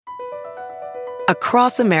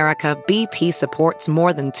Across America, BP supports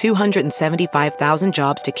more than 275,000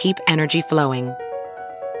 jobs to keep energy flowing.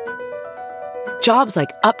 Jobs like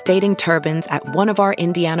updating turbines at one of our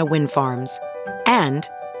Indiana wind farms and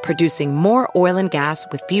producing more oil and gas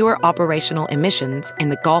with fewer operational emissions in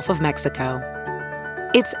the Gulf of Mexico.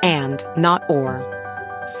 It's and, not or.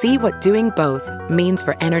 See what doing both means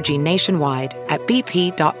for energy nationwide at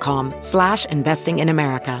bp.com/investing in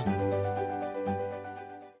America.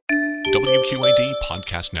 WQAD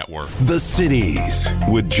Podcast Network. The Cities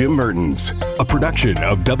with Jim Mertens, a production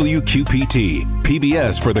of WQPT,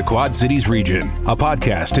 PBS for the Quad Cities region, a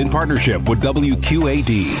podcast in partnership with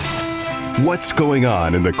WQAD. What's going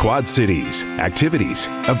on in the Quad Cities? Activities,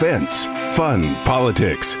 events, fun,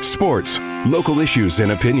 politics, sports, local issues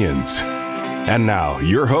and opinions. And now,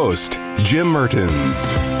 your host, Jim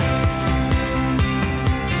Mertens.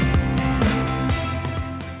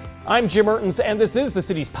 I'm Jim Mertens, and this is the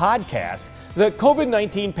City's podcast. The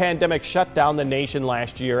COVID-19 pandemic shut down the nation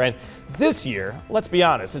last year, and this year, let's be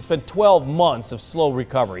honest, it's been 12 months of slow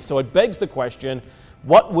recovery. So it begs the question,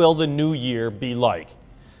 what will the new year be like?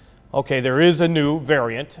 Okay, there is a new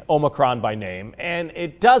variant, Omicron by name, and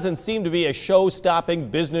it doesn't seem to be a show-stopping,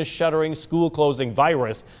 business-shuttering, school-closing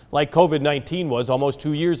virus like COVID-19 was almost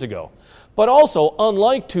 2 years ago. But also,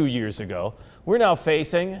 unlike 2 years ago, we're now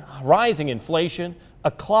facing rising inflation, a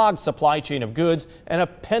clogged supply chain of goods, and a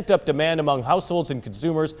pent-up demand among households and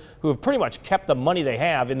consumers who have pretty much kept the money they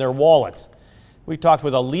have in their wallets. We talked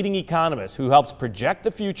with a leading economist who helps project the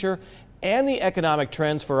future and the economic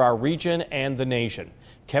trends for our region and the nation.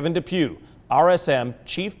 Kevin Depew, RSM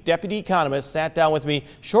Chief Deputy Economist, sat down with me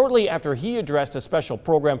shortly after he addressed a special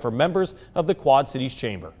program for members of the Quad Cities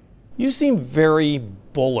Chamber. You seem very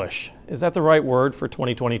bullish. Is that the right word for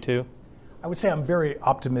 2022? I would say I'm very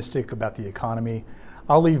optimistic about the economy.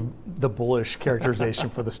 I'll leave the bullish characterization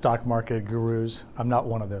for the stock market gurus. I'm not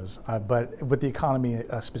one of those. But with the economy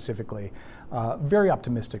specifically, very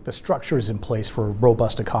optimistic. The structure is in place for a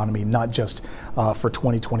robust economy, not just for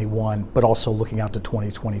 2021, but also looking out to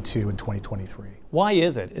 2022 and 2023. Why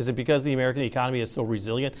is it? Is it because the American economy is so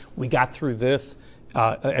resilient? We got through this.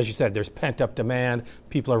 As you said, there's pent-up demand.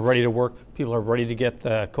 People are ready to work. People are ready to get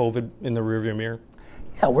the COVID in the rearview mirror.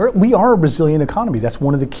 Yeah, we are a resilient economy. That's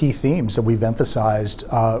one of the key themes that we've emphasized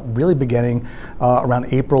really beginning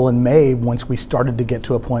around April and May, once we started to get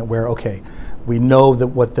to a point where, okay, we know that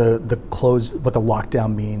what the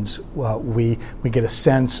lockdown means. We get a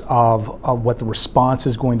sense of what the response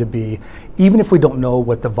is going to be. Even if we don't know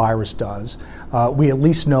what the virus does, we at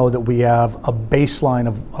least know that we have a baseline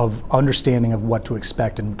of understanding of what to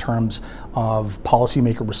expect in terms of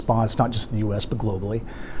policymaker response, not just in the U.S., but globally.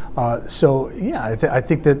 I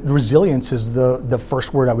think that resilience is the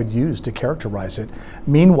first word I would use to characterize it.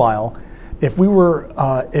 Meanwhile, if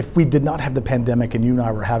we did not have the pandemic and you and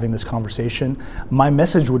I were having this conversation, my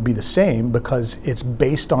message would be the same, because it's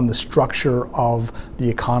based on the structure of the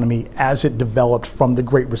economy as it developed from the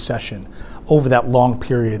Great Recession over that long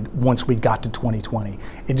period once we got to 2020.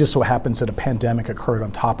 It just so happens that a pandemic occurred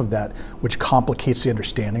on top of that, which complicates the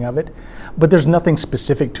understanding of it. But there's nothing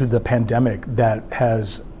specific to the pandemic that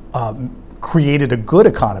has created a good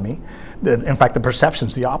economy. In fact, the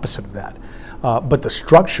perception's the opposite of that. But the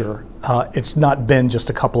structure, it's not been just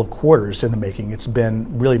a couple of quarters in the making. It's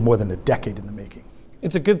been really more than a decade in the making.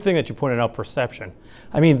 It's a good thing that you pointed out perception.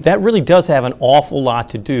 I mean, that really does have an awful lot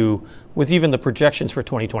to do with even the projections for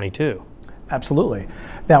 2022. Absolutely.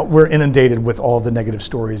 Now, we're inundated with all the negative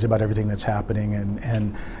stories about everything that's happening,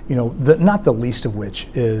 and not the least of which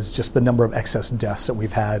is just the number of excess deaths that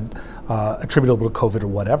we've had attributable to COVID or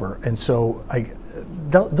whatever. And so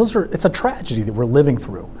it's a tragedy that we're living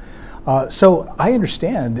through. So I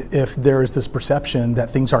understand if there is this perception that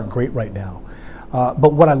things aren't great right now.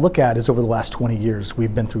 But what I look at is over the last 20 years,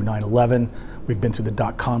 we've been through 9/11, we've been through the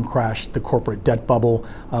dot-com crash, the corporate debt bubble.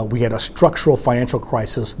 We had a structural financial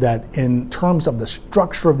crisis that, in terms of the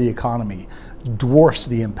structure of the economy, dwarfs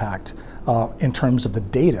the impact in terms of the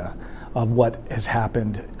data of what has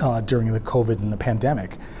happened during the COVID and the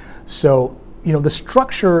pandemic. So, the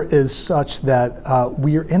structure is such that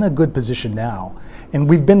we are in a good position now. And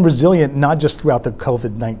we've been resilient not just throughout the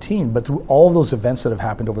COVID-19, but through all those events that have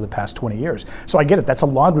happened over the past 20 years. So I get it, that's a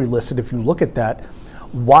laundry list, and if you look at that,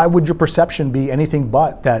 why would your perception be anything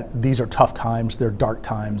but that these are tough times, they're dark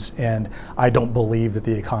times, and I don't believe that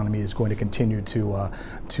the economy is going to continue to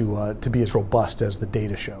be as robust as the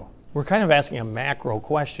data show. We're kind of asking a macro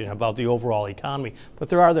question about the overall economy, but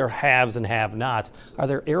there haves and have-nots. Are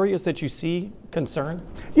there areas that you see concern?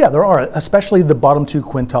 Yeah, there are, especially the bottom 2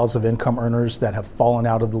 quintiles of income earners that have fallen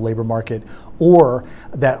out of the labor market or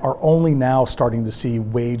that are only now starting to see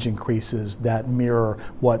wage increases that mirror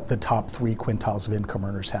what the top 3 quintiles of income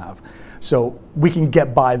earners have. So we can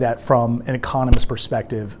get by that from an economist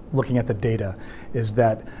perspective, looking at the data, is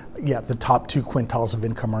that, the top 2 quintiles of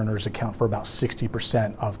income earners account for about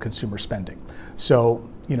 60% of consumer spending. So,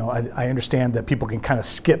 I understand that people can kind of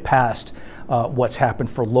skip past what's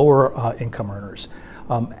happened for lower income earners.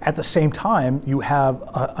 At the same time, you have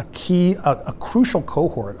a crucial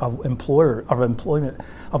cohort of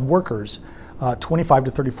workers, 25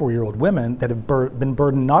 to 34-year-old women that have been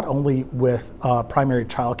burdened not only with primary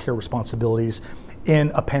child care responsibilities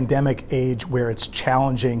in a pandemic age where it's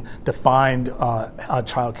challenging to find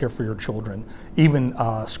child care for your children, even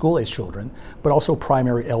school-age children, but also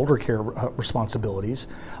primary elder care responsibilities.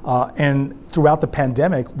 And throughout the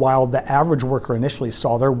pandemic, while the average worker initially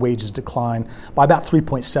saw their wages decline by about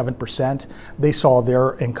 3.7%, they saw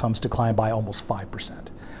their incomes decline by almost 5%.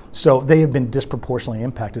 So they have been disproportionately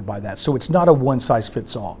impacted by that. So it's not a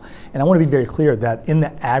one-size-fits-all. And I want to be very clear that in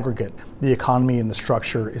the aggregate, the economy and the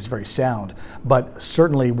structure is very sound. But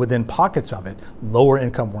certainly within pockets of it, lower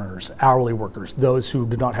income earners, hourly workers, those who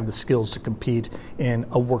do not have the skills to compete in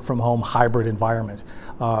a work-from-home hybrid environment,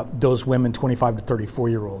 those women 25 to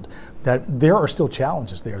 34-year-old, that there are still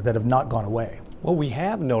challenges there that have not gone away. What we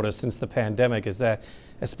have noticed since the pandemic is that,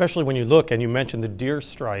 especially when you look, and you mentioned the Deere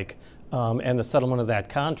strike, and the settlement of that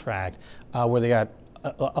contract, where they got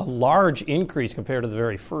a large increase compared to the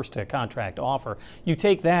very first contract offer. You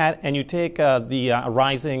take that and you take the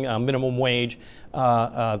rising minimum wage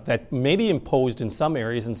that may be imposed in some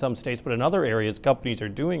areas, in some states, but in other areas companies are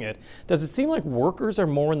doing it. Does it seem like workers are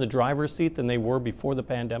more in the driver's seat than they were before the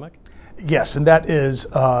pandemic? Yes, and that is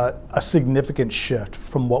a significant shift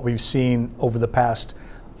from what we've seen over the past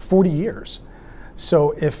 40 years.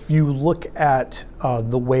 So if you look at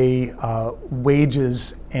the way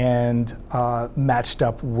wages and matched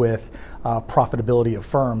up with profitability of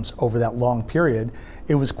firms over that long period,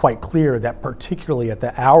 it was quite clear that particularly at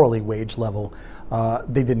the hourly wage level,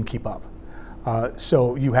 they didn't keep up.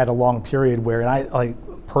 So you had a long period where, and I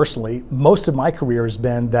personally, most of my career has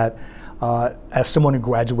been that as someone who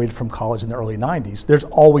graduated from college in the early 90s, there's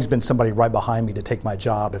always been somebody right behind me to take my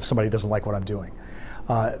job if somebody doesn't like what I'm doing.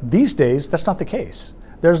 These days, that's not the case.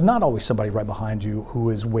 There's not always somebody right behind you who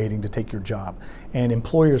is waiting to take your job. And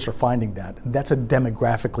employers are finding that. That's a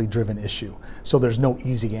demographically driven issue. So there's no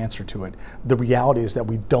easy answer to it. The reality is that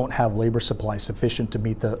we don't have labor supply sufficient to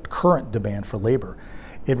meet the current demand for labor.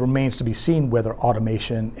 It remains to be seen whether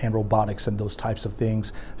automation and robotics and those types of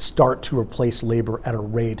things start to replace labor at a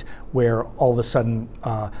rate where all of a sudden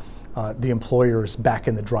the employer is back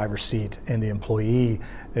in the driver's seat and the employee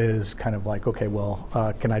is kind of like, okay, well,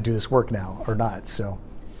 can I do this work now or not? So,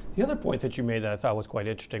 the other point that you made that I thought was quite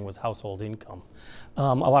interesting was household income.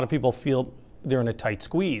 A lot of people feel they're in a tight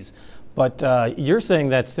squeeze, but you're saying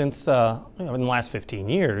that since in the last 15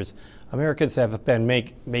 years, Americans have been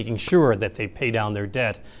making sure that they pay down their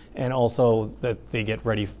debt and also that they get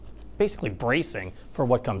ready, basically bracing for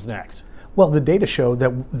what comes next. Well, the data show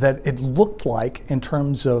that it looked like, in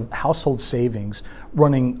terms of household savings,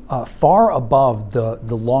 running far above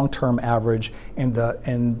the long-term average and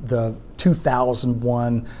the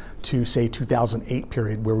 2001 to say 2008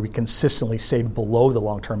 period, where we consistently saved below the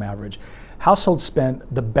long-term average. Households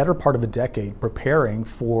spent the better part of a decade preparing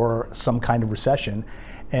for some kind of recession,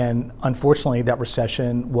 and unfortunately, that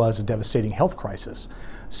recession was a devastating health crisis.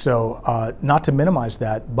 So not to minimize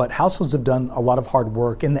that, but households have done a lot of hard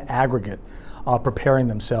work in the aggregate preparing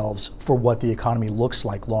themselves for what the economy looks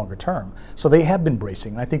like longer term. So they have been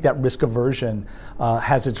bracing. I think that risk aversion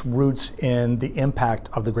has its roots in the impact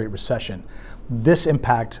of the Great Recession. This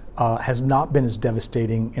impact has not been as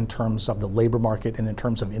devastating in terms of the labor market and in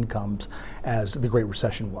terms of incomes as the Great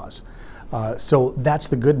Recession was. So that's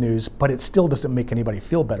the good news, but it still doesn't make anybody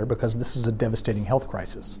feel better because this is a devastating health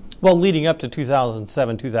crisis. Well, leading up to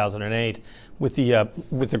 2007, 2008, with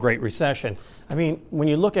the Great Recession, I mean, when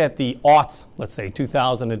you look at the aughts, let's say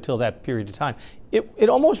 2000 until that period of time, it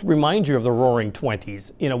almost reminds you of the Roaring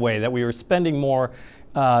 '20s in a way, that we were spending more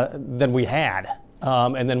than we had,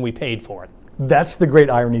 and then we paid for it. That's the great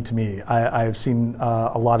irony to me. I've seen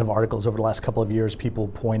a lot of articles over the last couple of years, people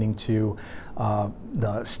pointing to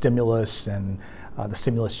the stimulus and the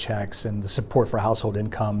stimulus checks and the support for household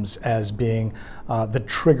incomes as being the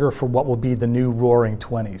trigger for what will be the new Roaring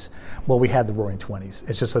 20s. Well, we had the Roaring 20s.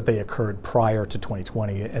 It's just that they occurred prior to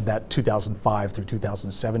 2020 and that 2005 through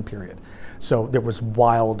 2007 period. So there was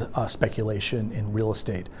wild speculation in real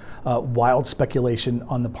estate, wild speculation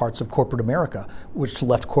on the parts of corporate America, which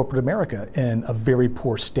left corporate America in a very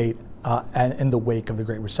poor state and in the wake of the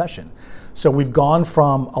Great Recession. So we've gone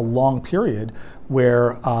from a long period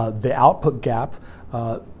where the output gap,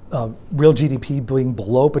 real GDP being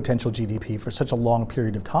below potential GDP for such a long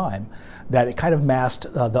period of time that it kind of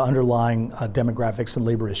masked the underlying demographics and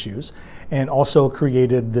labor issues, and also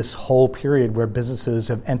created this whole period where businesses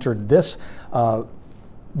have entered this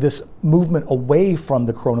movement away from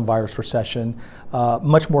the coronavirus recession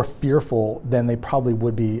much more fearful than they probably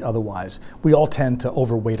would be otherwise. We all tend to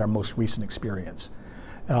overweight our most recent experience.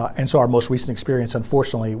 And so our most recent experience,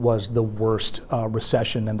 unfortunately, was the worst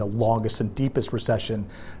recession and the longest and deepest recession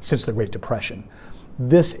since the Great Depression.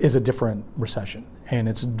 This is a different recession, and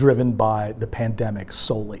it's driven by the pandemic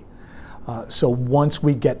solely. So once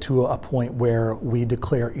we get to a point where we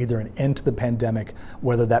declare either an end to the pandemic,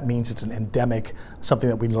 whether that means it's an endemic, something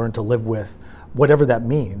that we learn to live with, whatever that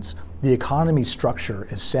means, the economy structure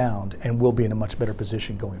is sound and we'll be in a much better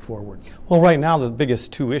position going forward. Well, right now the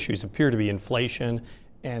biggest two issues appear to be inflation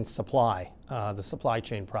and supply, the supply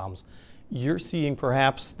chain problems. You're seeing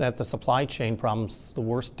perhaps that the supply chain problems, the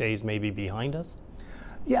worst days may be behind us?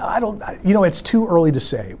 Yeah, it's too early to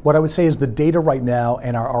say. What I would say is the data right now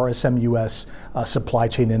and our RSM US supply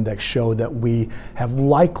chain index show that we have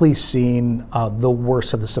likely seen the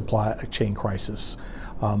worst of the supply chain crisis.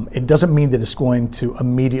 It doesn't mean that it's going to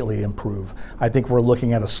immediately improve. I think we're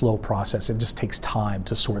looking at a slow process. It just takes time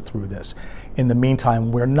to sort through this. In the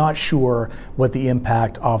meantime, we're not sure what the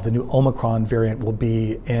impact of the new Omicron variant will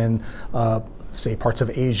be in say parts of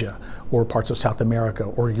Asia or parts of South America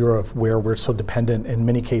or Europe, where we're so dependent in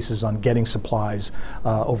many cases on getting supplies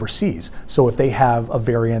overseas. So if they have a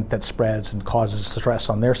variant that spreads and causes stress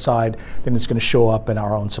on their side, then it's going to show up in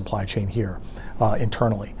our own supply chain here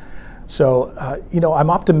internally. So, I'm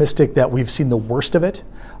optimistic that we've seen the worst of it.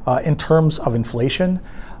 In terms of inflation,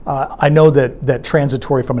 I know that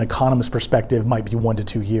transitory from an economist perspective might be 1 to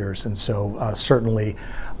 2 years. And so certainly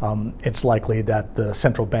it's likely that the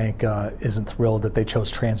central bank isn't thrilled that they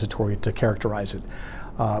chose transitory to characterize it.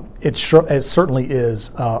 It certainly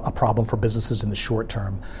is a problem for businesses in the short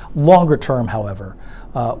term. Longer term, however,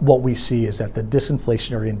 what we see is that the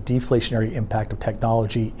disinflationary and deflationary impact of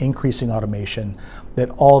technology, increasing automation, that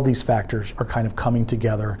all of these factors are kind of coming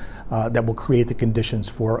together that will create the conditions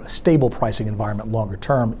for a stable pricing environment longer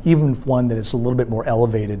term, even one that is a little bit more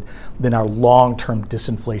elevated than our long-term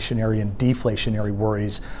disinflationary and deflationary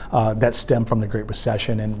worries that stem from the Great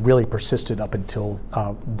Recession and really persisted up until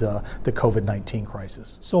the COVID-19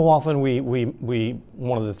 crisis. So often we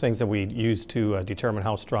one of the things that we use to determine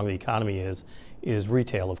how strong the economy is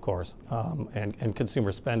retail, of course, and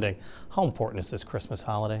consumer spending. How important is this Christmas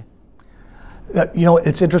holiday?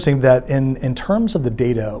 It's interesting that in terms of the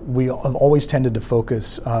data, we have always tended to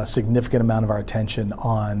focus a significant amount of our attention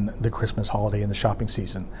on the Christmas holiday and the shopping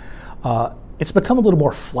season. It's become a little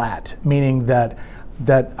more flat, meaning that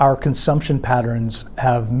our consumption patterns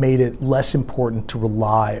have made it less important to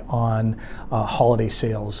rely on holiday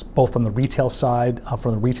sales, both on the retail side,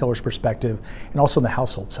 from the retailer's perspective, and also on the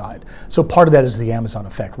household side. So part of that is the Amazon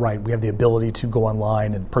effect, right? We have the ability to go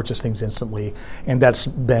online and purchase things instantly, and that's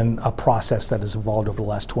been a process that has evolved over the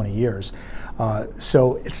last 20 years.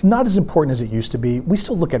 So it's not as important as it used to be. We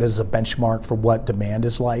still look at it as a benchmark for what demand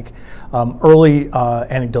is like. Early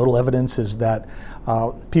anecdotal evidence is that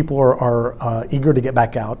people are eager to get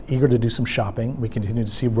back out, eager to do some shopping. We continue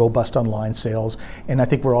to see robust online sales, and I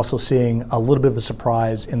think we're also seeing a little bit of a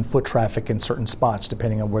surprise in foot traffic in certain spots,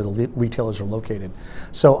 depending on where the retailers are located.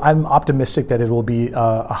 So I'm optimistic that it will be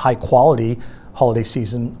a high quality holiday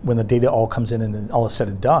season when the data all comes in and all is said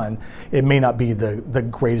and done. It may not be the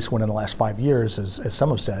greatest one in the last 5 years, as some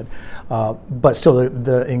have said, but still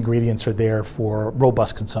the ingredients are there for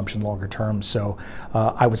robust consumption longer term. So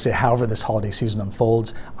I would say however this holiday season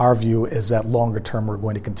unfolds, our view is that longer term we're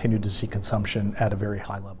going to continue to see consumption at a very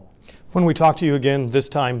high level. When we talk to you again this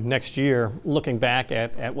time next year, looking back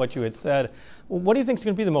at what you had said, what do you think is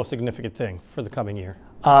going to be the most significant thing for the coming year?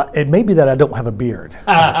 It may be that I don't have a beard,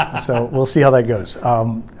 so we'll see how that goes.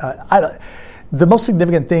 The most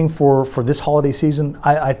significant thing for this holiday season,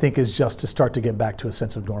 I think, is just to start to get back to a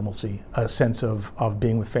sense of normalcy, a sense of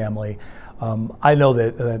being with family. I know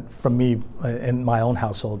that for me, in my own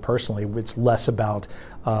household personally, it's less about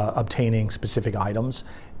obtaining specific items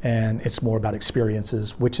and it's more about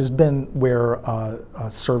experiences, which has been where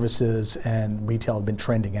services and retail have been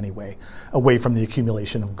trending anyway, away from the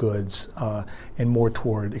accumulation of goods and more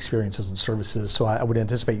toward experiences and services. So I would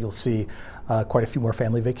anticipate you'll see quite a few more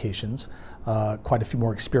family vacations, quite a few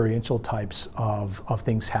more experiential types of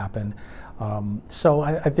things happen. So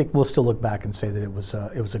I think we'll still look back and say that it was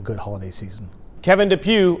a good holiday season. Kevin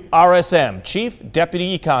DePue, RSM, Chief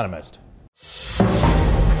Deputy Economist.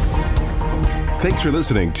 Thanks for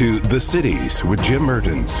listening to The Cities with Jim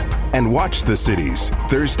Mertens. And watch The Cities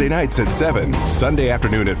Thursday nights at 7, Sunday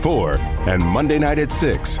afternoon at 4, and Monday night at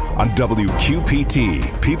 6 on WQPT,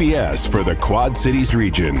 PBS for the Quad Cities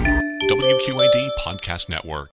region. WQAD Podcast Network.